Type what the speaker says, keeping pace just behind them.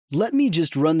"Let me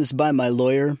just run this by my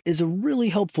lawyer" is a really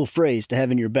helpful phrase to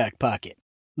have in your back pocket.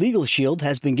 Legal Shield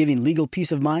has been giving legal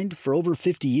peace of mind for over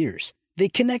 50 years. They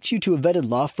connect you to a vetted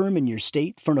law firm in your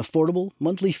state for an affordable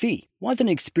monthly fee. Want an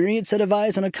experienced set of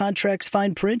eyes on a contract's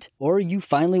fine print? Or you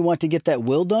finally want to get that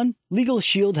will done? Legal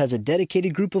Shield has a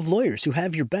dedicated group of lawyers who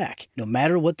have your back, no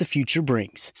matter what the future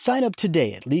brings. Sign up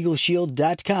today at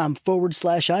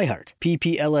LegalShield.com/iHeart.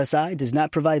 PPLSI does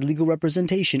not provide legal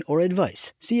representation or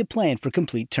advice. See a plan for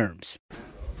complete terms.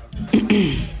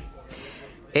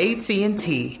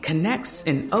 AT&T connects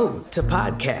an ode to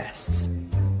podcasts.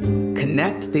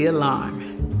 Connect the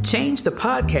alarm. Change the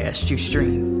podcast you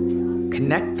stream.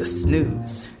 Connect the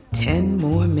snooze. 10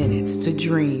 more minutes to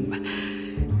dream.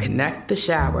 Connect the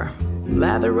shower.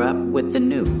 Lather up with the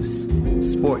news.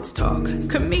 Sports talk,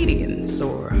 comedians,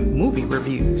 or movie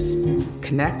reviews.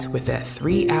 Connect with that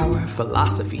 3-hour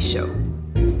philosophy show.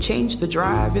 Change the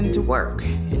drive into work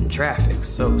in traffic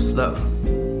so slow.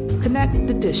 Connect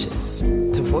the dishes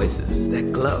to voices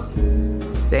that glow.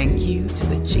 Thank you to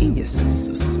the geniuses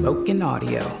of spoken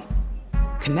audio.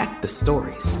 Connect the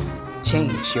stories.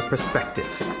 Change your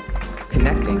perspective.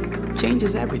 Connecting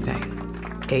changes everything.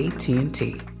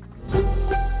 AT&T.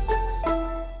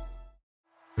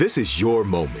 This is your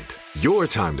moment, your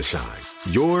time to shine,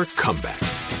 your comeback.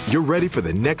 You're ready for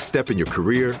the next step in your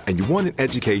career, and you want an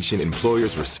education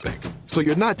employers respect. So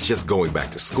you're not just going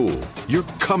back to school, you're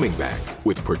coming back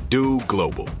with Purdue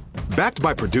Global. Backed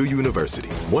by Purdue University,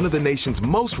 one of the nation's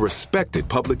most respected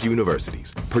public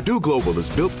universities, Purdue Global is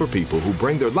built for people who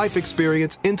bring their life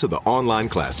experience into the online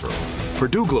classroom.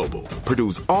 Purdue Global,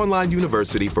 Purdue's online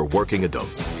university for working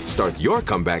adults. Start your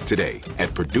comeback today at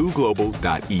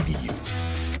purdueglobal.edu.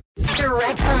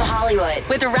 Direct from Hollywood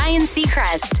with Ryan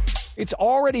Seacrest. It's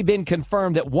already been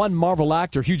confirmed that one Marvel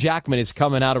actor, Hugh Jackman, is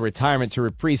coming out of retirement to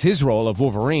reprise his role of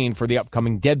Wolverine for the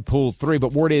upcoming Deadpool 3,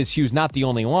 but word is Hugh's not the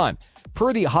only one.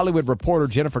 Per the Hollywood Reporter,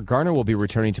 Jennifer Garner will be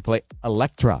returning to play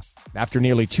Elektra after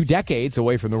nearly 2 decades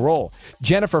away from the role.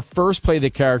 Jennifer first played the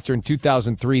character in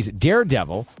 2003's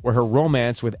Daredevil, where her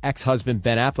romance with ex-husband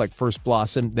Ben Affleck first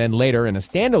blossomed, then later in a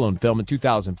standalone film in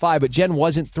 2005. But Jen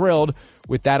wasn't thrilled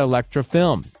with that Elektra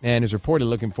film and is reportedly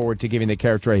looking forward to giving the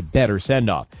character a better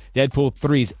send-off. Deadpool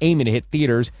 3 is aiming to hit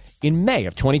theaters in May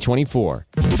of 2024.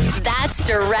 That's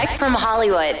direct from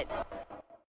Hollywood.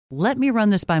 "Let me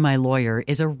run this by my lawyer"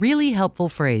 is a really helpful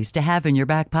phrase to have in your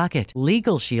back pocket.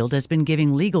 Legal Shield has been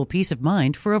giving legal peace of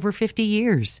mind for over 50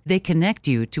 years. They connect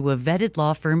you to a vetted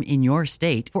law firm in your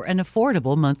state for an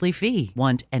affordable monthly fee.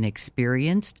 Want an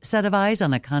experienced set of eyes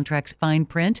on a contract's fine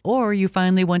print? Or you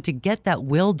finally want to get that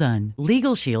will done?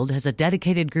 Legal Shield has a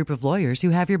dedicated group of lawyers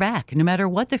who have your back, no matter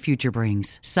what the future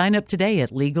brings. Sign up today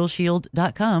at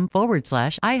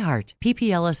LegalShield.com/iHeart.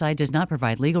 PPLSI does not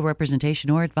provide legal representation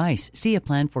or advice. See a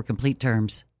plan for complete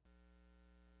terms.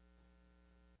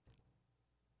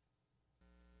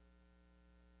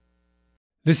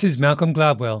 This is Malcolm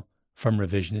Gladwell from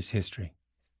Revisionist History.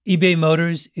 eBay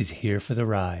Motors is here for the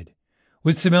ride.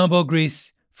 With some elbow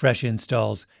grease, fresh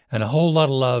installs, and a whole lot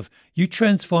of love, you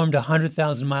transformed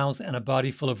 100,000 miles and a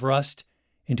body full of rust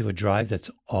into a drive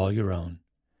that's all your own.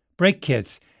 Brake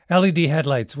kits, LED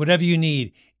headlights, whatever you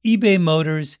need, eBay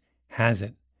Motors has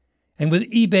it. And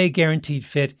with eBay Guaranteed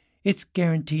Fit, it's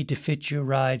guaranteed to fit your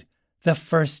ride the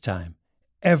first time,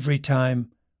 every time,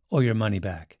 or your money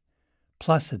back.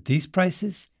 Plus, at these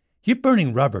prices, you're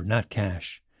burning rubber, not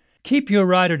cash. Keep your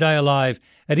ride or die alive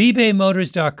at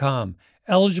ebaymotors.com.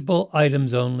 Eligible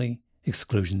items only.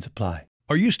 Exclusions apply.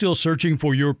 Are you still searching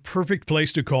for your perfect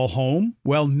place to call home?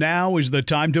 Well, now is the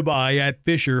time to buy at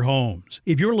Fisher Homes.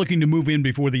 If you're looking to move in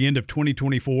before the end of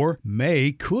 2024,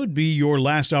 May could be your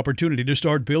last opportunity to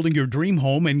start building your dream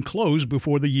home and close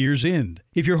before the year's end.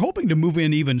 If you're hoping to move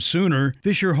in even sooner,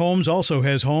 Fisher Homes also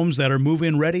has homes that are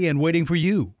move-in ready and waiting for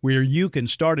you, where you can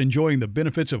start enjoying the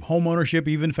benefits of homeownership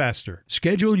even faster.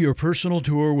 Schedule your personal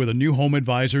tour with a new home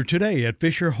advisor today at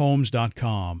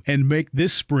FisherHomes.com and make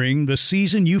this spring the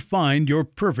season you find your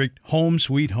perfect home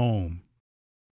sweet home.